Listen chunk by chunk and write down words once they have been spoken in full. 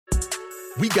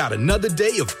We got another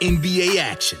day of NBA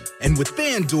action. And with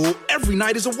FanDuel, every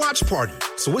night is a watch party.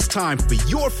 So it's time for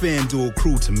your FanDuel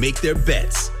crew to make their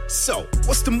bets. So,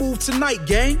 what's the move tonight,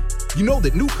 gang? You know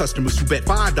that new customers who bet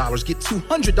 $5 get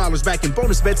 $200 back in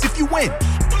bonus bets if you win.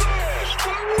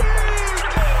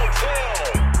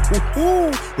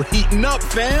 Woo-hoo, we're heating up,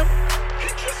 fam.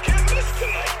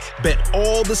 Bet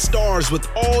all the stars with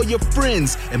all your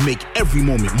friends and make every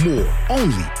moment more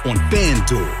only on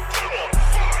FanDuel.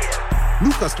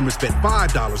 New customers bet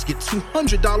 $5, get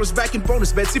 $200 back in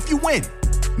bonus bets if you win.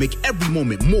 Make every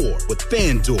moment more with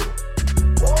FanDuel.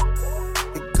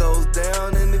 It goes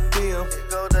down in the DM.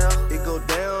 It go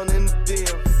down in the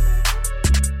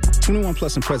DM. 21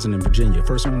 plus and present in Virginia.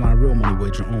 First online real money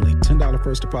wager only. $10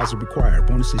 first deposit required.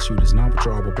 Bonus issued is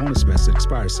non-withdrawable bonus bets that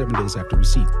expires 7 days after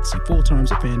receipt. See full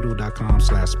terms at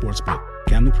FanDuel.com/sportsbook.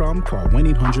 Gambling problem? Call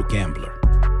 1-800-GAMBLER.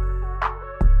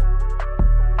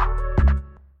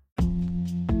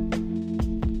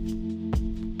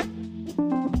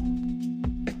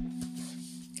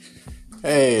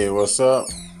 Hey, what's up?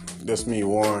 This me,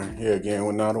 Warren, here again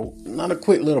with not a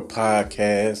quick little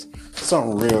podcast.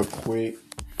 Something real quick.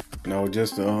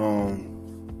 Just to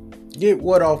get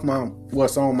what's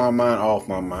on my mind off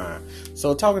my mind.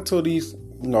 So talking to these,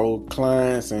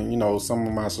 clients and, some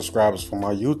of my subscribers from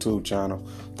my YouTube channel,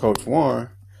 Coach Warren.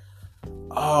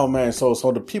 Oh man, so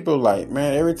the people like,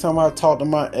 man, every time I talk to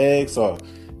my ex or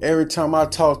every time I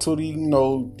talk to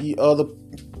the other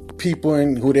people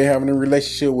and who they're having a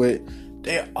relationship with,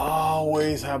 they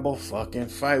always have a fucking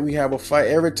fight. We have a fight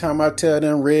every time I tell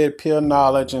them red pill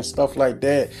knowledge and stuff like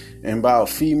that and about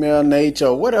female nature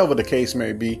or whatever the case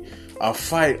may be. A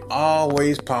fight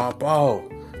always pop off.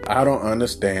 I don't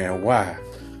understand why.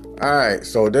 Alright,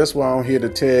 so that's why I'm here to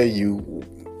tell you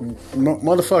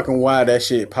motherfucking why that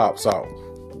shit pops off.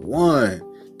 One,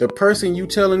 the person you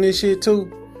telling this shit to,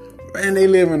 man, they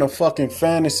live in a fucking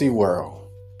fantasy world.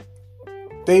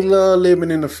 They love living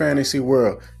in the fantasy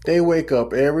world. They wake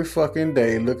up every fucking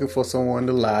day looking for someone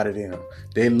to lie to them.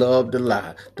 They love to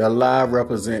lie. The lie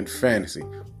represents fantasy.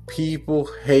 People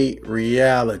hate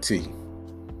reality.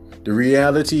 The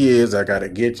reality is I gotta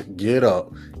get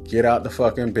up, get out the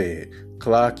fucking bed,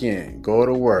 clock in, go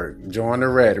to work, join the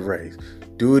rat race,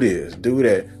 do this, do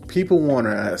that. People want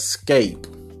to escape.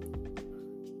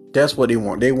 That's what they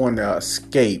want. They want to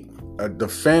escape. The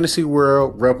fantasy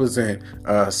world represents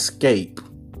escape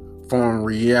from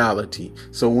reality.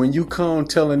 So when you come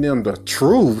telling them the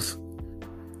truth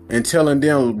and telling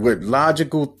them with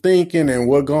logical thinking and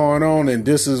what going on and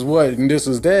this is what and this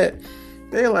is that,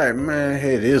 they like, man,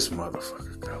 hey, this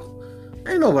motherfucker go.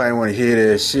 Ain't nobody want to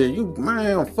hear that shit. You,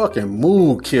 man, fucking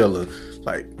mood killer.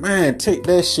 Like, man, take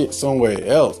that shit somewhere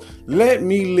else. Let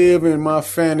me live in my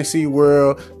fantasy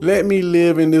world. Let me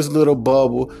live in this little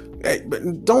bubble. Hey,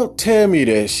 but don't tell me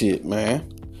that shit, man.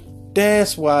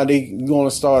 That's why they gonna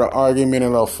start an argument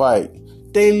and a fight.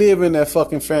 They live in that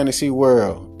fucking fantasy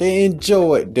world. They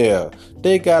enjoy it there.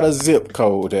 They got a zip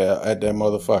code there at that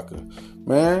motherfucker.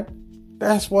 Man,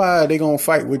 that's why they gonna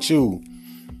fight with you.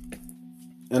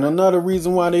 And another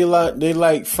reason why they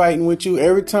like fighting with you,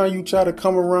 every time you try to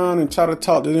come around and try to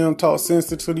talk to them, talk sense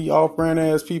to the off-brand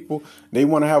ass people, they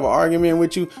want to have an argument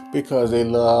with you because they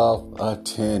love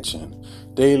attention.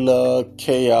 They love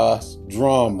chaos,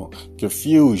 drama,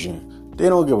 confusion. They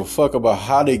don't give a fuck about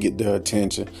how they get their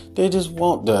attention. They just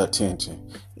want the attention.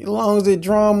 As long as it's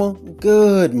drama,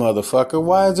 good, motherfucker.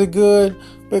 Why is it good?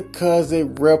 Because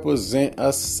it represents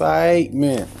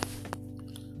excitement.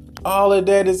 All of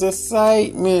that is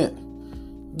excitement.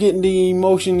 Getting the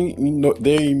emotion,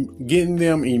 they getting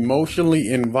them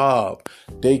emotionally involved.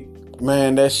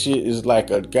 Man, that shit is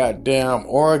like a goddamn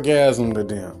orgasm to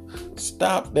them.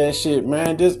 Stop that shit,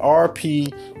 man. Just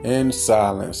RP in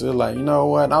silence. It's like, you know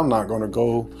what? I'm not gonna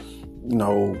go,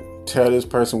 tell this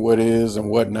person what it is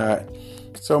and whatnot.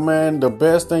 So, man, the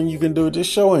best thing you can do is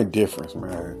just show indifference,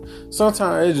 man.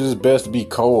 Sometimes it's just best to be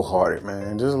cold-hearted,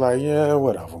 man. Just like, yeah,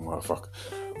 whatever, motherfucker.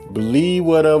 Believe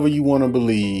whatever you want to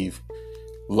believe.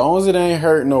 As long as it ain't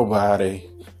hurt nobody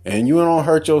and you don't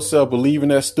hurt yourself believing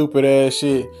that stupid ass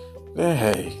shit, then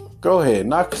hey, go ahead,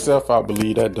 knock yourself out,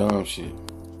 believe that dumb shit.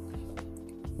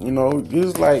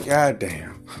 It's like,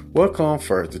 goddamn, what comes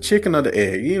first, the chicken or the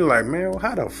egg? You're like, man,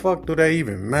 how the fuck do that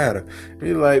even matter?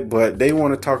 You're like, but they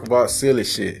want to talk about silly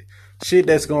shit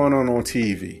that's going on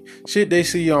TV, shit they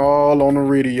see all on the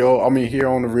radio. Here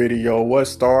on the radio, what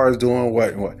stars doing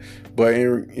what. But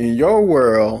in your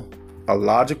world, a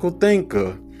logical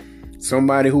thinker,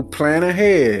 somebody who plan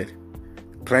ahead,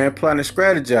 plan and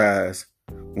strategize.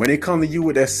 When they come to you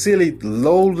with that silly,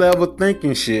 low-level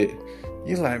thinking shit,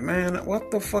 You're like, man,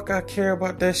 what the fuck I care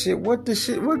about that shit? What this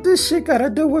shit gotta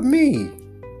do with me?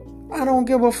 I don't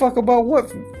give a fuck about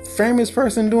what famous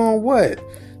person doing what.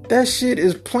 That shit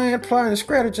is planned, plotted, and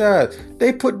strategized.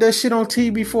 They put that shit on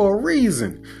TV for a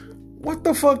reason. What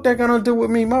the fuck that gonna do with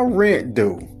me? My rent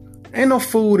due. Ain't no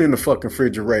food in the fucking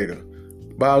refrigerator.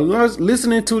 By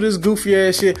listening to this goofy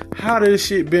ass shit, how does this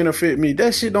shit benefit me?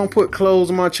 That shit don't put clothes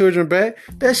on my children back.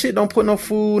 That shit don't put no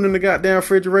food in the goddamn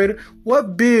refrigerator.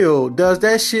 What bill does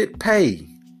that shit pay?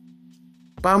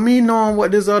 By me knowing what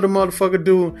this other motherfucker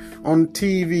do on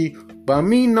TV, by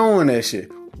me knowing that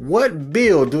shit, what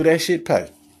bill do that shit pay?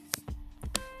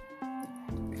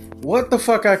 What the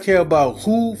fuck I care about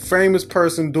who famous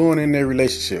person doing in their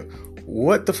relationship?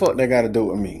 What the fuck they gotta do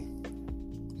with me?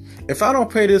 If I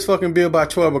don't pay this fucking bill by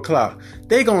 12 o'clock,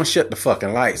 they gonna shut the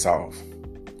fucking lights off.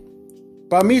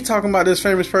 By me talking about this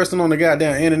famous person on the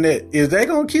goddamn internet, is they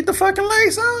gonna keep the fucking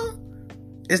lights on?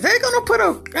 Is they gonna put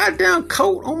a goddamn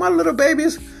coat on my little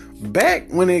baby's back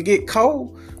when it get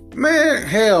cold? Man,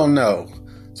 hell no.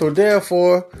 So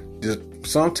therefore, just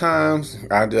sometimes,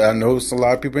 I know a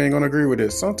lot of people ain't gonna agree with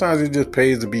this. Sometimes it just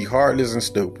pays to be heartless and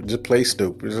stupid. Just play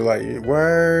stupid. It's like,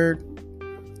 word,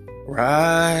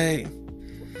 right.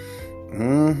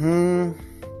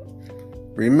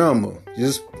 Remember,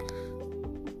 just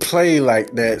play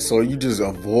like that so you just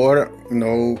avoid,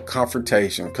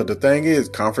 confrontation. Because the thing is,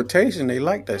 confrontation, they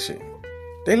like that shit.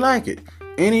 They like it.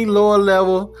 Any lower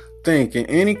level thinking,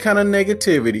 any kind of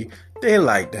negativity, they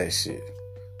like that shit.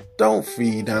 Don't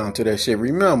feed down to that shit.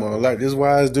 Remember, like this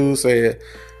wise dude said,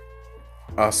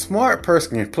 a smart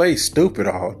person can play stupid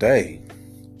all day.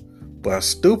 But a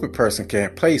stupid person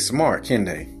can't play smart, can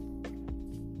they?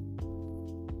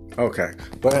 Okay,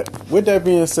 but with that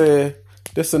being said,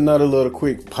 this is another little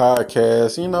quick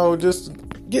podcast. Just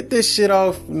get this shit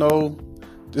off,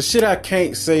 the shit I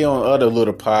can't say on other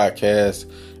little podcasts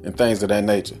and things of that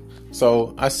nature.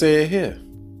 So I say it here.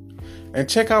 And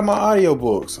check out my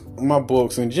audiobooks, my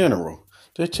books in general.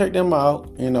 Just check them out,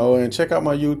 and check out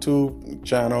my YouTube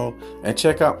channel and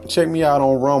check me out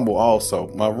on Rumble also,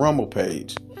 my Rumble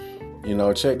page.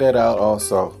 Check that out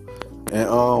also.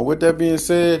 And with that being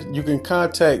said, you can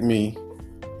contact me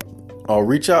or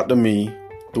reach out to me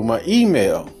through my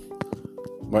email.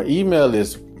 My email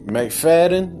is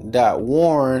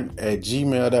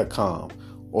mcfadden.warren@gmail.com.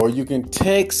 Or you can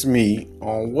text me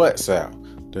on WhatsApp.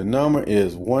 The number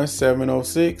is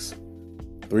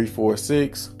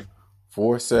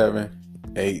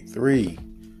 1706-346-4783.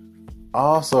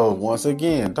 Also, once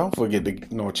again, don't forget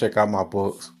to check out my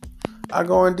books. I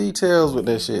go in details with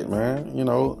that shit, man.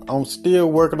 I'm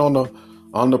still working on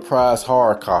the prize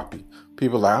hard copy.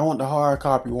 People like, I want the hard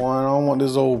copy one. I don't want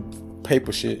this old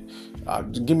paper shit.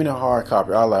 Just give me the hard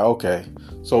copy. I like, okay.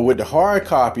 So with the hard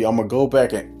copy, I'm gonna go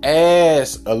back and add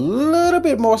a little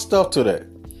bit more stuff to that.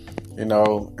 And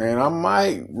I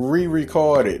might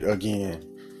re-record it again.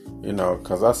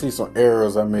 Because I see some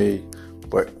errors I made.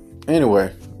 But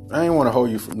anyway, I ain't want to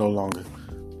hold you for no longer.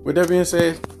 With that being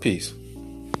said, peace.